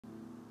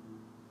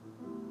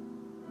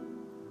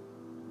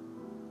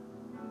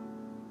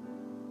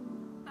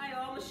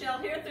Michelle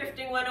here,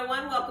 Thrifting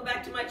 101. Welcome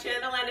back to my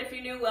channel, and if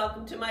you're new,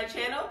 welcome to my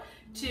channel.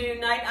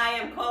 Tonight I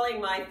am calling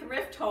my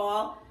thrift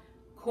haul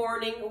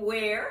Corning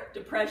Ware,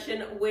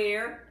 Depression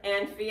Ware,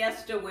 and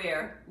Fiesta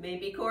Ware.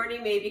 Maybe corny,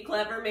 maybe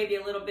clever, maybe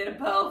a little bit of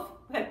both,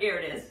 but here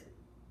it is.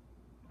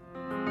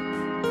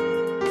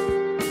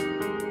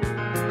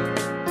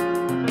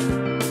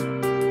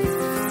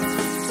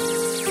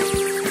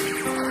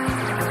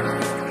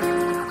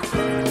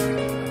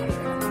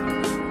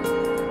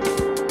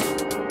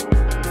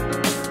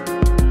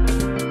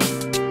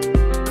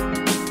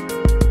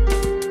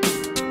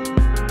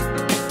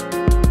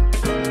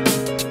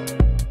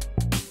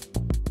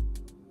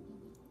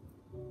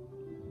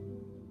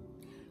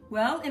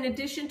 Well, in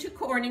addition to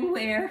Corning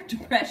Ware,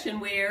 Depression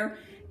Ware,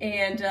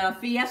 and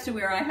Fiesta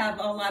Ware, I have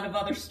a lot of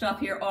other stuff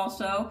here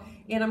also.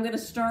 And I'm going to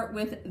start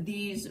with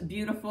these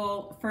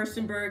beautiful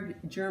Furstenberg,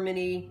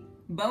 Germany,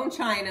 bone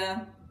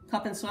china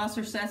cup and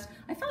saucer sets.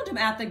 I found them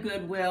at the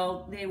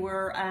Goodwill. They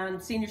were on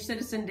Senior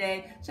Citizen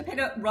Day, so I paid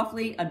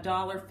roughly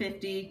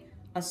 $1.50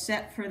 a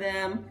set for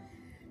them.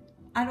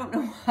 I don't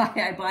know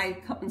why I buy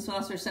cup and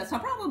saucer sets. I'll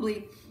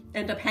probably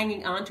end up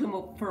hanging on to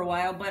them for a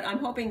while, but I'm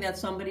hoping that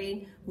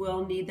somebody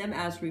will need them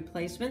as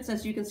replacements.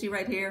 As you can see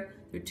right here,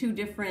 they're two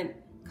different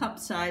cup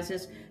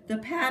sizes. The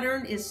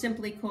pattern is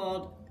simply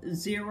called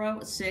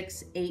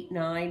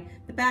 0689.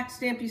 The back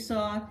stamp you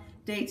saw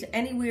dates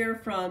anywhere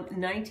from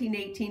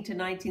 1918 to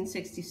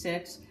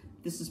 1966.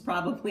 This is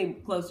probably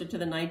closer to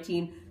the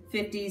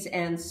 1950s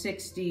and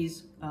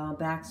 60s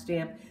back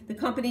stamp. The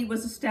company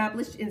was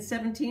established in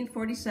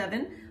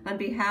 1747 on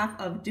behalf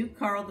of Duke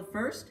Karl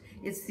I.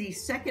 It's the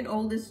second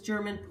oldest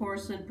German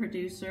porcelain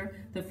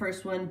producer, the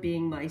first one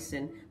being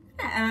Meissen. I'm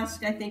gonna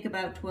ask, I think,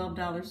 about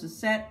 $12 a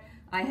set.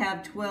 I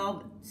have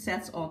 12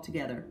 sets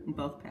altogether in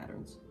both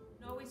patterns. You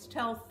can always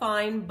tell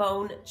fine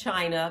bone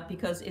china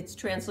because it's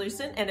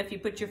translucent, and if you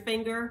put your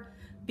finger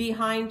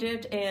behind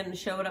it and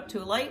show it up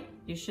to a light,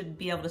 you should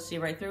be able to see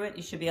right through it.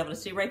 You should be able to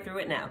see right through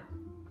it now.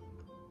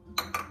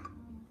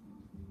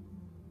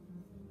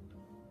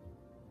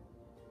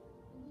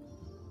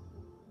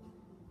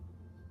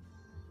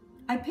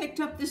 I picked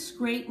up this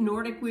great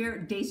Nordic Ware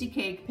Daisy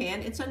cake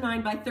pan. It's a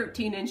 9 by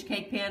 13 inch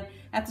cake pan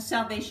at the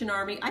Salvation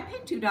Army. I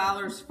paid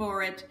 $2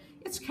 for it.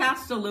 It's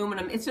cast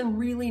aluminum. It's in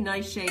really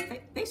nice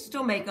shape. They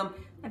still make them.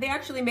 They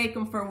actually make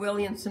them for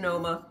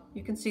Williams-Sonoma.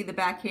 You can see the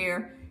back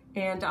here.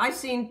 And I've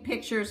seen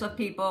pictures of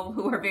people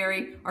who are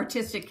very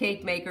artistic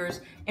cake makers,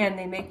 and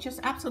they make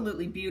just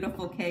absolutely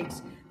beautiful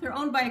cakes. They're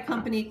owned by a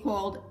company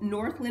called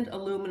Northland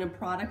Aluminum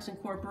Products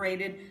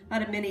Incorporated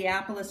out of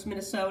Minneapolis,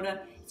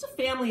 Minnesota. It's a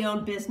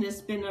family-owned business,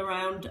 been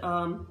around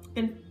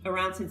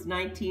since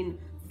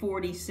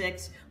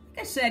 1946. Like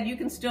I said, you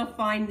can still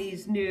find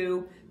these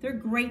new. They're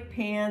great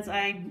pans.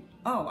 I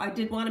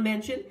did want to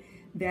mention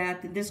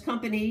that this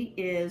company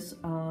is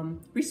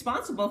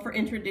responsible for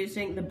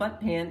introducing the butt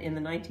pan in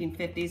the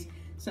 1950s.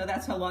 So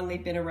that's how long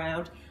they've been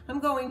around. I'm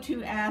going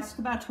to ask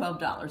about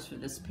 $12 for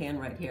this pan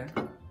right here.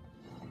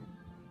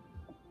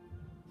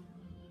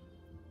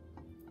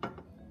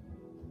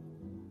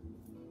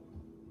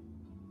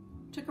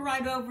 Took a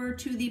ride over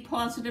to the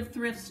Positive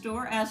thrift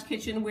store as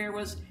kitchenware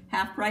was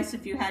half price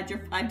if you had your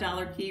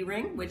 $5 key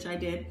ring, which I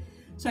did.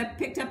 So I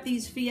picked up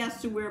these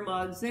Fiesta Ware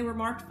mugs. They were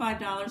marked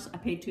 $5. I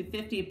paid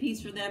 $2.50 a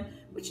piece for them,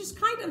 which is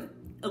kind of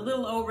a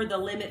little over the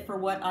limit for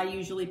what I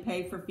usually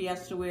pay for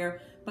Fiesta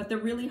Ware, but they're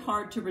really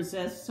hard to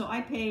resist. So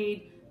I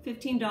paid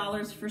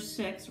 $15 for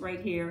 6 right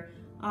here.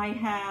 I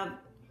have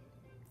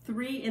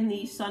 3 in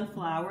the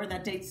sunflower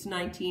that dates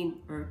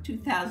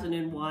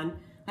 2001.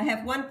 I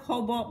have 1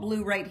 cobalt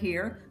blue right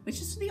here,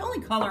 which is the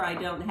only color I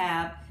don't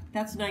have.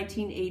 That's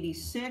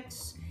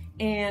 1986.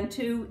 And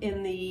 2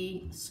 in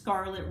the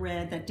scarlet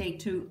red that date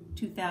to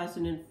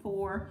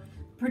 2004.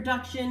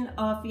 Production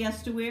of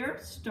Fiesta Ware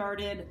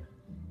started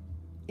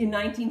in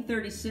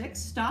 1936,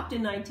 stopped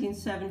in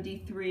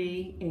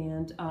 1973,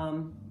 and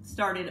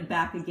started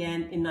back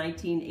again in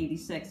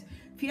 1986.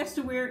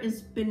 Fiesta Ware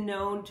has been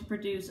known to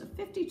produce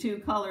 52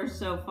 colors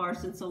so far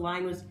since the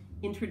line was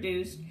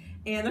introduced,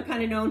 and they're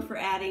kind of known for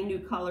adding new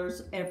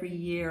colors every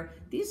year.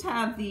 These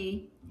have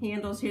the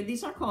handles here.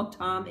 These are called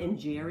Tom and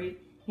Jerry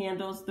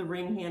handles, the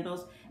ring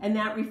handles, and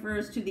that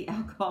refers to the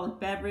alcoholic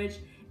beverage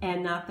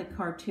and not the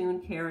cartoon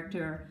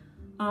character.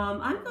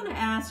 I'm going to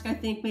ask, I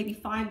think, maybe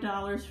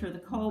 $5 for the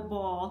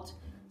cobalt,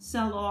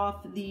 sell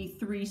off the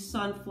 3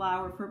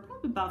 sunflower for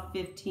probably about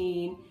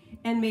 $15,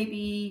 and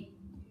maybe,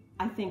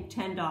 I think,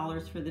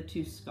 $10 for the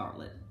 2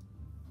 scarlet.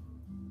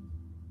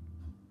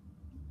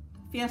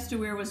 Fiesta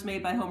Ware was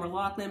made by Homer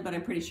Laughlin, but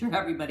I'm pretty sure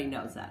everybody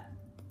knows that.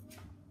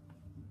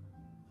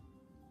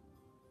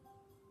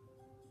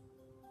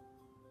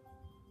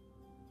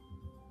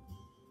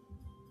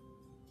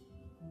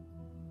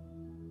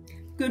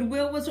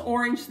 Goodwill was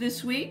orange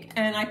this week,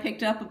 and I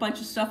picked up a bunch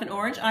of stuff in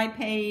orange. I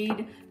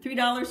paid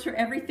 $3 for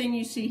everything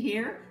you see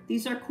here.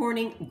 These are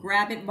Corning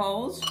Grab-It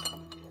bowls.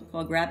 They're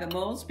called Grab-It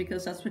bowls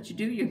because that's what you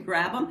do, you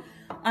grab them.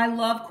 I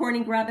love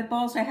Corning Grab-It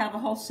bowls. I have a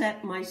whole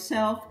set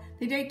myself.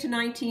 They date to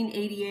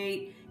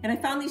 1988, and I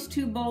found these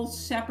 2 bowls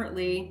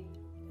separately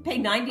I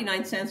paid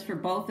 99 cents for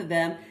both of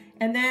them.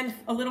 And then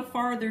a little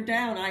farther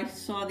down, I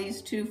saw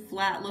these two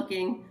flat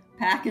looking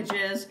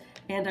packages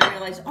and I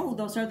realized, oh,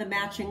 those are the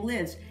matching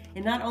lids.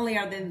 And not only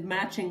are they the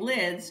matching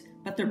lids,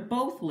 but they're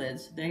both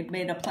lids. They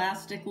made a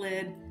plastic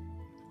lid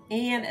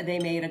and they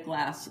made a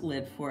glass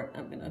lid for it.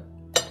 I'm gonna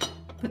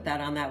put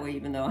that on that way,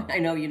 even though I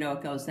know you know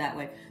it goes that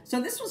way.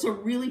 So this was a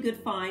really good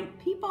find.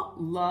 People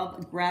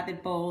love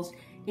grab-it bowls,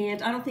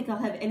 and I don't think I'll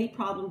have any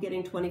problem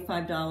getting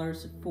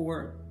 $25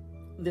 for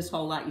this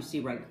whole lot you see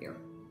right here.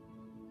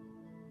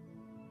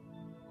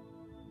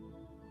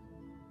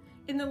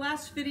 In the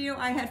last video,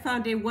 I had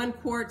found a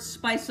 1-quart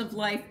Spice of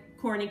Life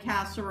corny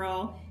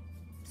casserole.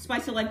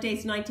 Spice of Life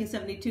dates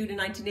 1972 to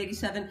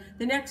 1987.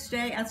 The next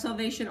day at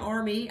Salvation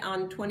Army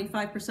on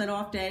 25%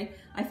 off day,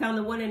 I found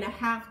the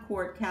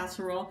 1.5-quart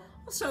casserole,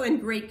 also in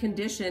great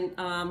condition.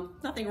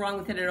 Nothing wrong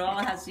with it at all.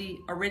 It has the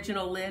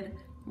original lid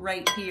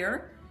right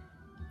here.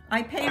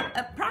 I paid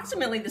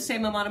approximately the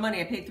same amount of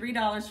money. I paid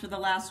 $3 for the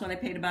last one. I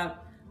paid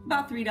about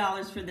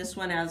 $3 for this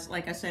one, as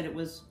like I said, it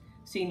was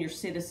Senior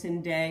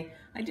Citizen Day.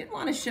 I did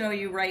want to show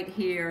you right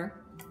here.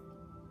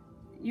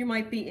 You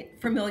might be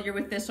familiar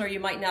with this or you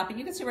might not, but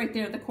you can see right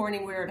there the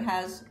Corningware. It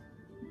has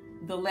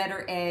the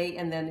letter A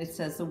and then it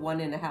says the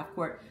 1.5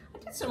 quart. I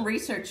did some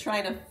research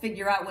trying to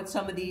figure out what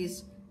some of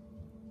these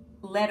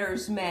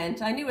letters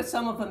meant. I knew what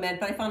some of them meant,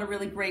 but I found a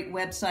really great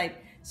website.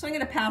 So I'm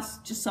going to pass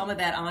just some of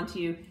that on to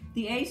you.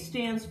 The A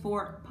stands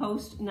for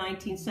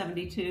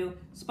post-1972,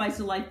 Spice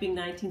of Life being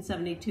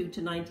 1972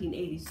 to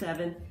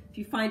 1987. If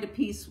you find a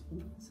piece,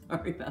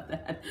 sorry about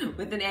that,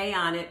 with an A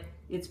on it,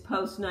 it's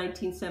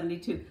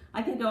post-1972.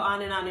 I can go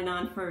on and on and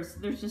on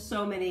first. There's just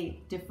so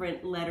many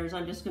different letters.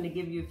 I'm just going to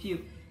give you a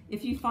few.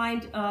 If you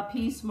find a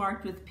piece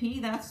marked with P,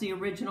 that's the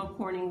original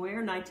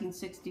Corningware,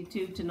 1962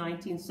 to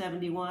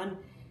 1971.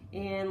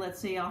 And let's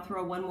see, I'll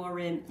throw one more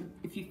in.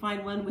 If you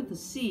find one with a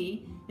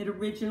C, it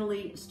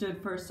originally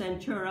stood for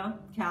Centura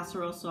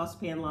casserole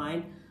saucepan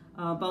line,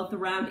 both the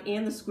round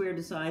and the square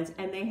designs.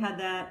 And they had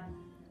that,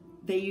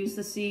 they used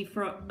the C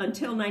for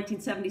until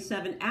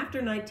 1977.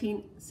 After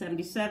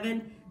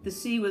 1977, the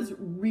C was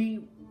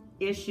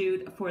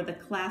reissued for the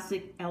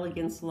classic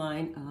elegance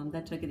line.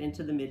 That took it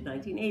into the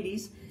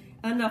mid-1980s.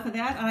 Enough of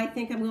that. I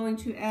think I'm going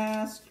to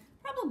ask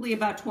probably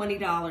about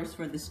 $20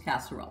 for this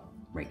casserole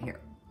right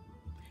here.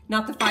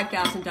 Not the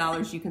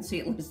 $5,000 you can see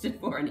it listed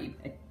for on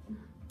eBay.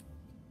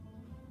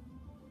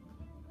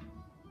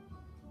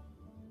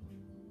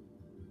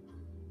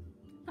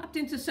 Popped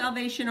into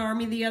Salvation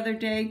Army the other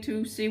day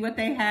to see what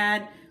they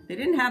had. They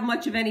didn't have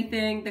much of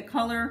anything. The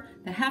color,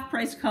 the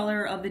half-price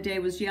color of the day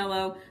was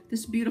yellow.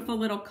 This beautiful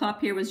little cup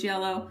here was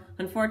yellow.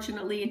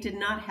 Unfortunately, it did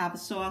not have a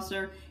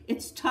saucer.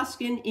 It's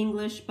Tuscan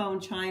English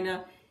bone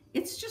china.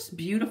 It's just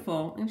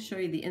beautiful. I'm going to show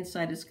you the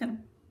inside. It's got a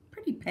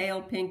pretty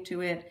pale pink to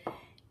it.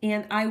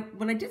 And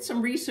when I did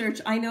some research,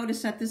 I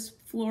noticed that this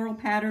floral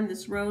pattern,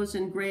 this rose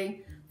and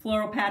gray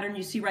floral pattern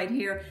you see right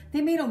here,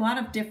 they made a lot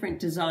of different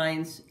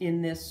designs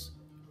in this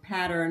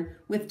pattern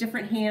with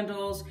different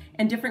handles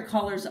and different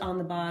colors on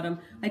the bottom.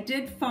 I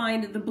did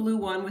find the blue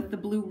one with the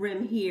blue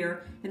rim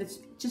here, and it's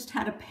just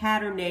had a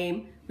pattern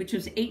name, which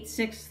was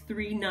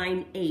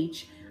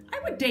 8639H. I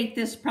would date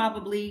this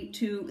probably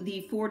to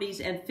the 40s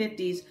and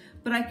 50s,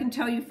 but I can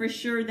tell you for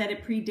sure that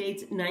it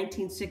predates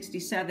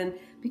 1967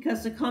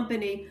 because the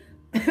company,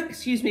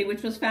 excuse me,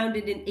 which was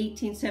founded in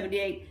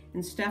 1878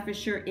 in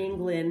Staffordshire,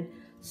 England,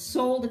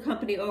 sold the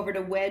company over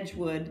to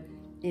Wedgwood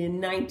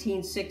in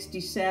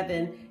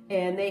 1967,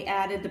 and they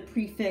added the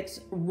prefix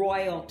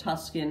Royal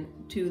Tuscan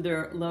to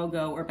their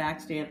logo or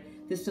backstamp.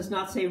 This does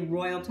not say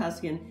Royal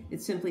Tuscan,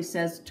 it simply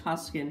says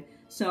Tuscan.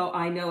 So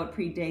I know it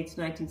predates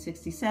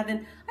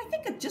 1967. I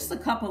think at just the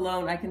cup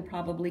alone, I can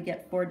probably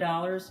get $4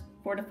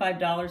 to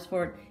 $5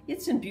 for it.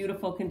 It's in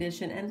beautiful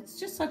condition, and it's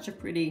just such a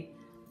pretty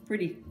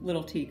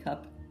little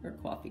teacup or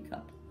coffee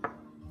cup.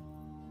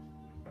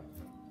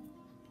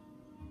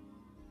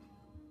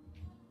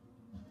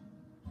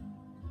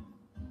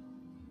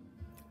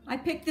 I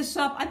picked this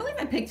up, I believe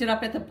I picked it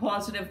up at the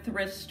Positive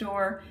Thrift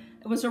Store.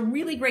 It was a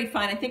really great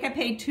find. I think I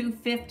paid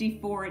 $2.50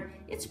 for it.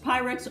 It's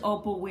Pyrex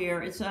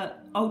Opalware. It's a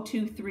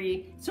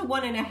 023. It's a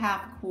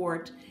 1.5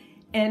 quart.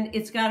 And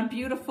it's got a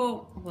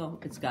beautiful,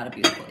 well,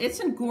 it's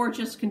in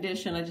gorgeous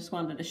condition. I just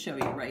wanted to show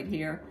you right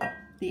here.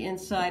 The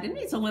inside, it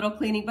needs a little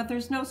cleaning, but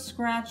there's no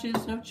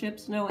scratches, no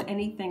chips, no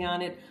anything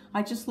on it.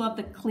 I just love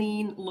the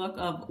clean look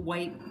of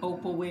white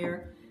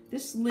opalware.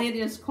 This lid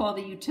is called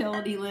a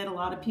utility lid. A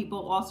lot of people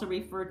also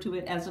refer to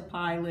it as a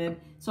pie lid.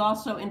 It's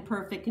also in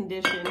perfect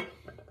condition.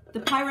 The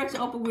Pyrex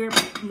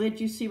Opalware lid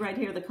you see right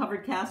here, the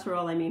covered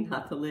casserole, I mean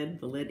not the lid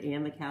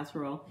and the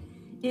casserole.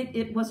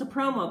 It was a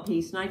promo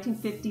piece,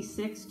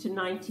 1956 to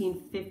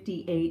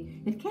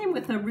 1958. It came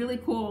with a really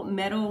cool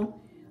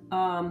metal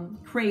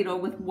cradle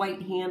with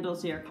white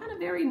handles here, kind of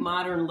very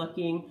modern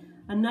looking.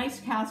 A nice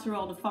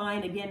casserole to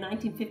find, again,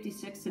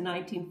 1956 to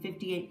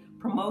 1958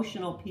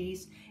 promotional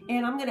piece.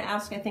 And I'm gonna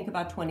ask, I think,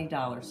 about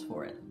 $20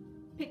 for it.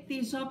 Picked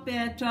these up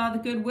at the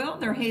Goodwill.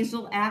 They're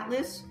Hazel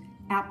Atlas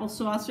apple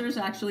saucers.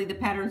 Actually, the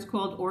pattern's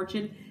called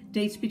Orchid.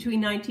 dates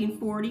between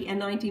 1940 and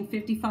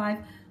 1955.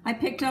 I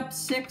picked up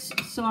 6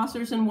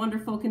 saucers in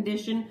wonderful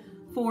condition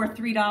for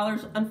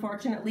 $3.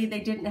 Unfortunately, they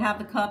didn't have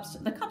the cups.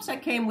 The cups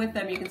that came with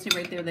them, you can see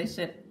right there, they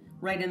sit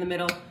right in the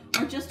middle,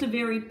 are just a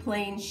very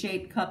plain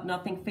shaped cup,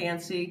 nothing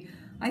fancy.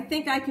 I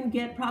think I can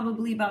get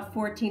probably about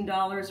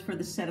 $14 for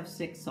the set of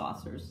 6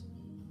 saucers.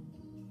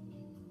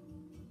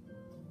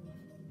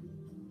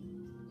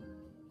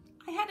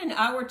 I had an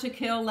hour to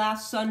kill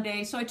last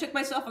Sunday, so I took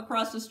myself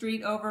across the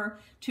street over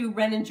to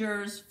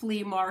Renninger's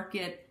flea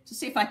market to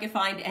see if I could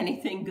find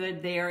anything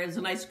good there. It was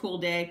a nice cool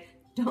day.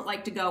 Don't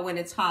like to go when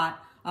it's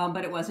hot,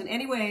 but it wasn't.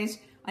 Anyways,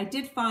 I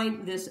did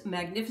find this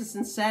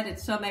magnificent set.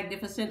 It's so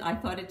magnificent, I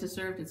thought it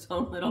deserved its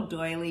own little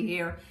doily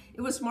here.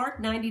 It was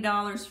marked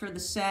 $90 for the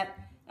set.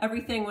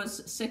 Everything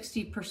was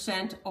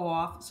 60%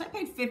 off. So I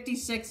paid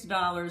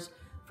 $56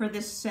 for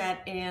this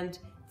set, and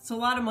it's a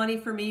lot of money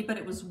for me, but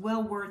it was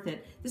well worth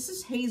it. This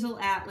is Hazel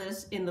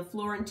Atlas in the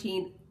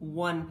Florentine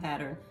 1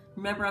 pattern.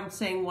 Remember, I'm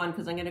saying 1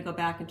 because I'm going to go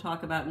back and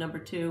talk about number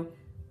 2,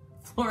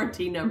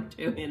 Florentine number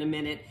 2 in a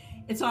minute.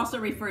 It's also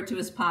referred to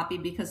as Poppy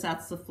because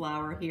that's the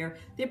flower here.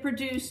 They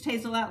produced,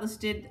 Hazel Atlas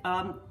did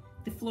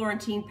the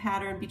Florentine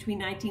pattern between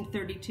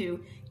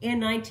 1932 and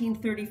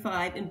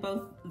 1935 in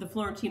both the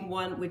Florentine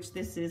 1, which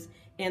this is,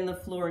 and the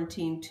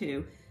Florentine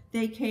 2.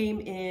 They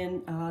came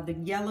in the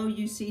yellow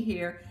you see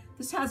here.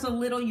 This has a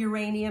little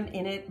uranium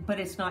in it, but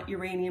it's not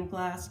uranium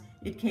glass.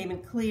 It came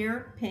in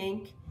clear,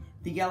 pink,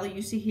 the yellow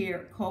you see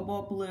here,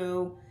 cobalt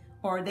blue,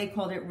 or they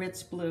called it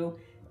Ritz blue,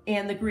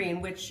 and the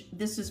green, which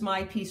this is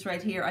my piece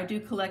right here. I do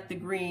collect the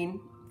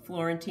green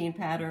Florentine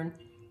pattern.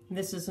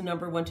 This is a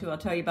number 1 too. I'll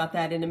tell you about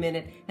that in a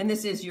minute. And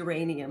this is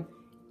uranium.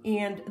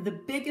 And the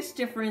biggest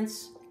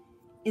difference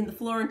in the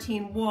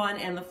Florentine 1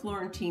 and the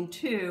Florentine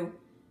 2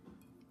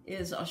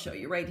 is, I'll show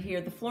you right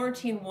here. The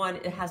Florentine 1,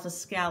 it has a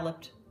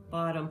scalloped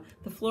bottom.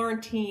 The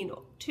Florentine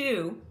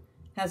 2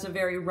 has a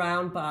very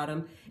round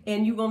bottom.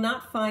 And you will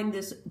not find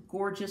this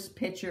gorgeous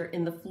picture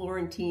in the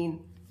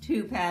Florentine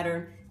 2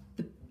 pattern.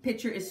 The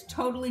picture is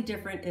totally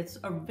different. It's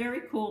a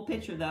very cool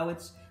picture though.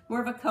 It's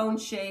more of a cone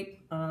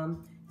shape.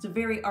 It's a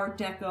very Art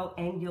Deco,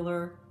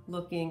 angular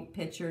looking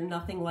picture,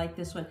 nothing like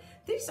this one.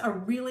 These are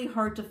really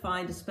hard to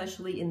find,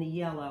 especially in the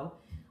yellow.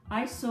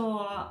 I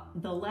saw,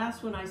 the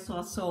last one I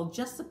saw sold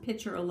just the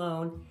picture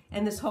alone,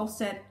 and this whole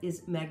set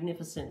is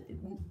magnificent.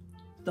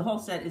 The whole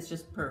set is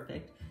just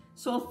perfect.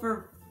 Sold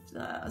for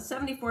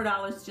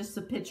 $74 just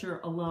the picture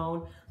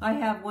alone. I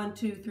have 1,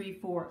 2, 3,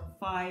 4,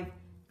 5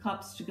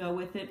 cups to go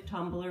with it,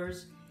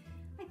 tumblers.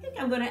 I think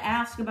I'm going to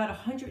ask about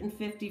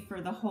 $150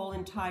 for the whole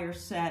entire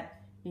set,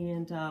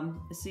 and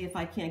see if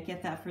I can't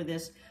get that for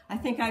this. I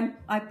think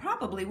I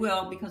probably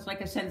will, because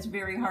like I said, it's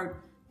very hard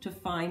to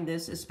find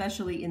this,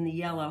 especially in the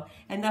yellow.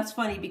 And that's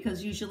funny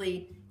because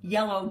usually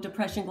yellow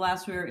depression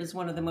glassware is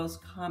one of the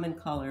most common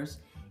colors.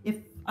 If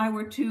I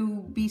were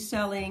to be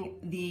selling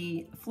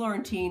the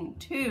Florentine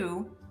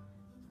 2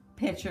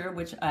 picture,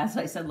 which as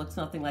I said looks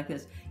nothing like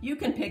this, you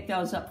can pick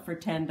those up for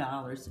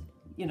 $10.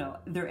 You know,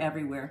 they're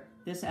everywhere.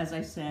 This, as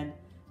I said,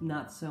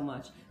 not so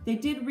much. They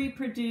did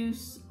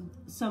reproduce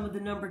some of the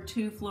number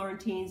 2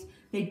 Florentines.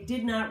 They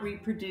did not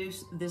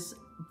reproduce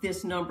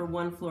this number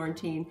 1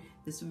 Florentine,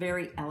 this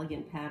very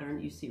elegant pattern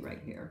you see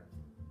right here.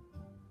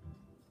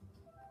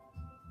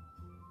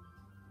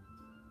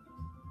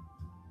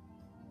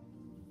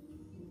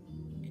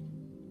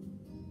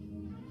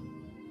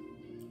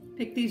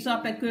 Picked these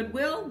up at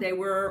Goodwill. They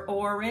were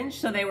orange,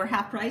 so they were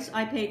half price.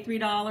 I paid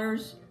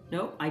 $3.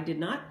 Nope, I did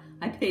not.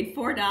 I paid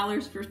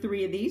 $4 for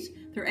 3 of these.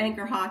 They're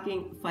Anchor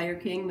Hocking Fire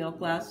King milk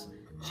glass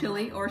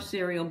chili or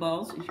cereal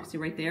bowls. You can see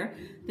right there.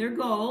 They're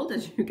gold,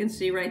 as you can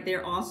see right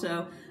there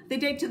also. They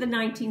date to the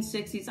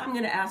 1960s. I'm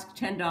going to ask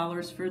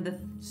 $10 for the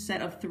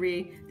set of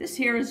 3. This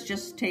here is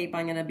just tape.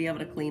 I'm going to be able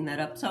to clean that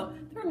up. So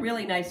they're in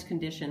really nice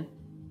condition.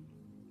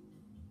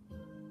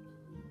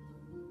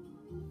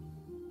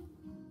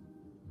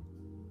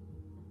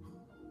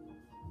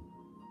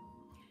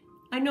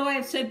 I know I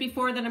have said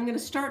before that I'm going to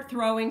start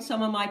throwing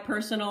some of my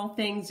personal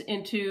things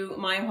into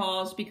my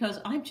hauls because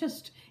I'm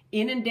just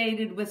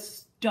inundated with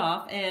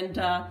stuff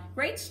and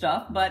great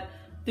stuff, but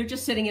they're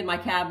just sitting in my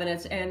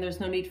cabinets and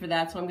there's no need for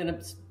that, so I'm going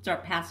to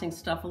start passing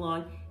stuff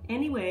along.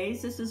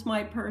 Anyways, this is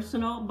my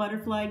personal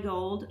butterfly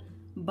gold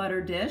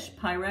butter dish,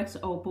 Pyrex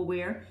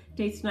opalware.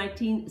 Dates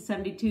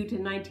 1972 to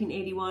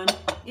 1981.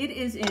 It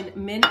is in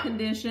mint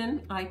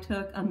condition. I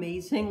took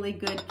amazingly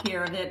good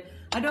care of it.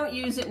 I don't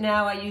use it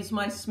now. I use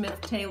my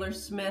Taylor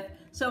Smith.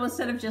 So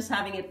instead of just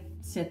having it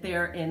sit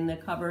there in the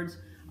cupboards,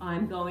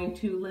 I'm going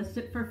to list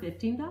it for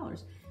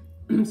 $15.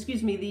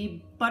 Excuse me,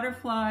 the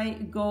butterfly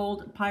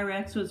gold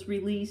Pyrex was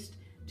released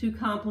to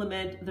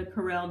complement the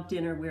Corel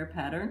dinnerware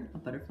pattern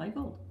of butterfly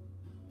gold.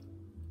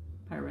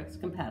 Pyrex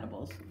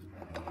compatibles.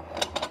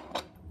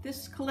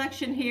 This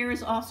collection here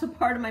is also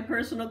part of my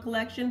personal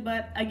collection,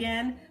 but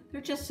again, they're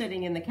just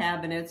sitting in the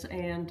cabinets,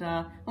 and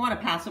I want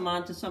to pass them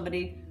on to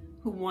somebody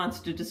who wants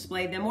to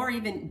display them, or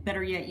even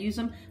better yet, use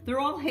them. They're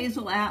all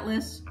Hazel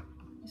Atlas.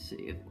 Let's see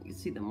if you can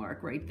see the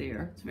mark right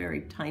there. It's a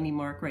very tiny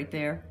mark right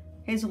there.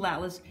 Hazel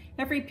Atlas.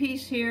 Every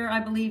piece here, I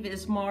believe,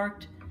 is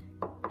marked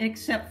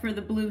except for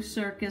the blue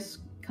circus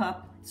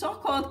cup. It's all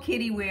called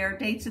kitty ware,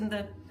 dates in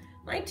the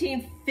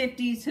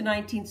 1950s to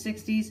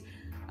 1960s.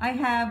 I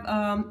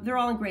have, they're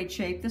all in great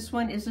shape. This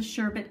one is a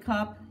sherbet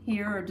cup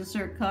here, or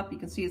dessert cup. You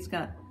can see it's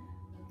got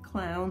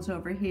clowns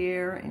over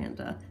here and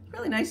a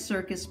really nice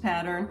circus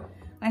pattern.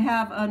 I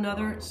have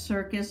another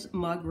circus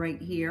mug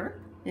right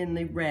here in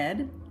the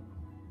red.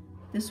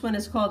 This one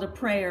is called a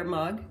prayer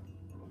mug.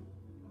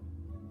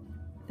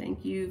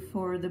 Thank you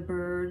for the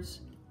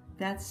birds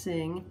that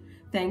sing.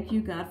 Thank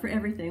you, God, for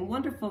everything.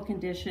 Wonderful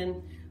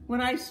condition.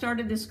 When I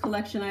started this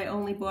collection, I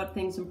only bought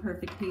things in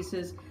perfect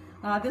pieces.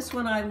 This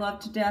one I love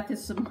to death.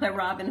 It's my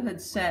Robin Hood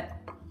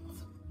set.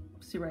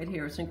 See right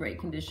here, it's in great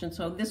condition.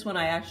 So this one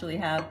I actually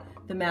have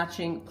the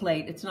matching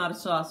plate. It's not a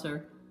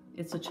saucer,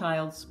 it's a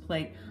child's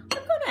plate. I'm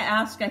gonna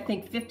ask, I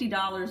think,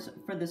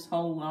 $50 for this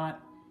whole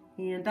lot.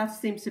 And that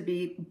seems to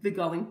be the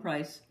going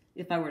price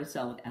if I were to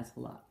sell it as a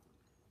lot.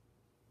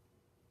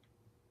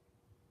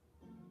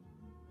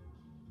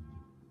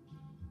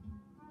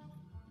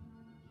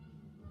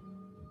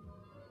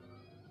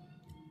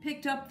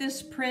 Picked up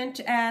this print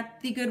at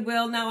the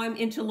Goodwill. Now I'm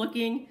into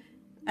looking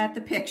at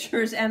the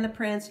pictures and the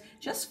prints.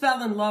 Just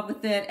fell in love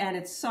with it, and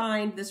it's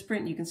signed, this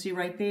print, you can see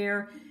right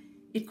there.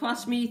 It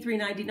cost me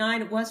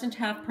 $3.99. It wasn't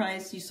half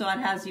price. You saw it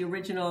has the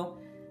original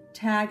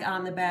tag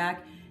on the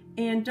back.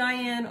 And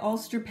Diane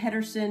Ulster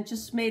Pedersen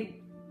just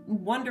made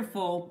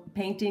wonderful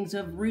paintings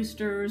of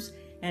roosters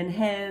and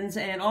hens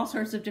and all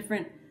sorts of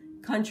different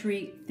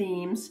country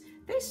themes.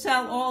 They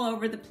sell all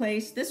over the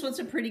place. This one's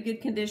in pretty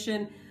good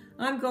condition.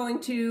 I'm going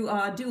to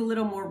do a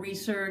little more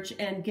research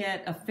and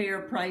get a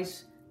fair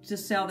price to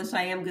sell this.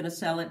 I am going to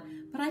sell it,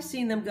 but I've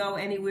seen them go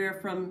anywhere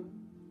from,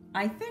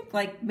 I think,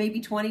 like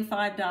maybe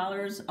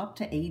 $25 up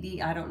to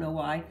 $80. I don't know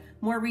why.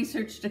 More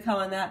research to come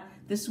on that.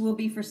 This will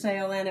be for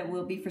sale, and it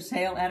will be for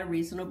sale at a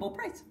reasonable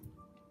price.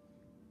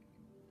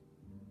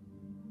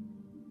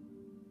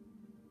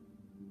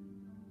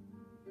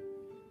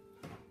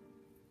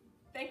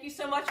 Thank you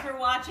so much for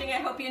watching. I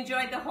hope you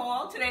enjoyed the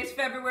haul. Today's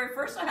February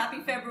 1st, so happy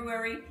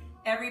February,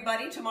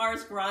 everybody.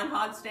 Tomorrow's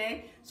Groundhog's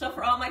Day. So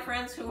for all my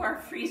friends who are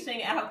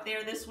freezing out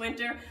there this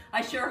winter,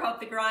 I sure hope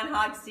the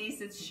groundhog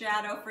sees its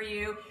shadow for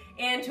you.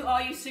 And to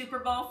all you Super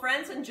Bowl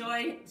friends,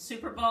 enjoy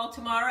Super Bowl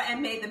tomorrow, and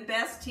may the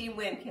best team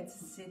win.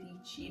 Kansas City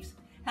Chiefs.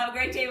 Have a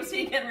great day. We'll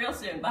see you again real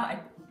soon. Bye.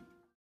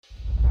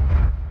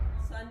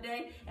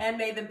 Sunday, and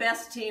may the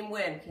best team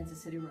win.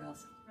 Kansas City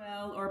Royals.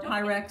 Well, or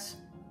Pyrex.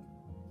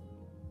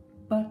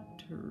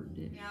 Buttered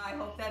it. Yeah, I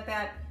hope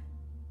that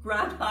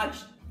groundhog...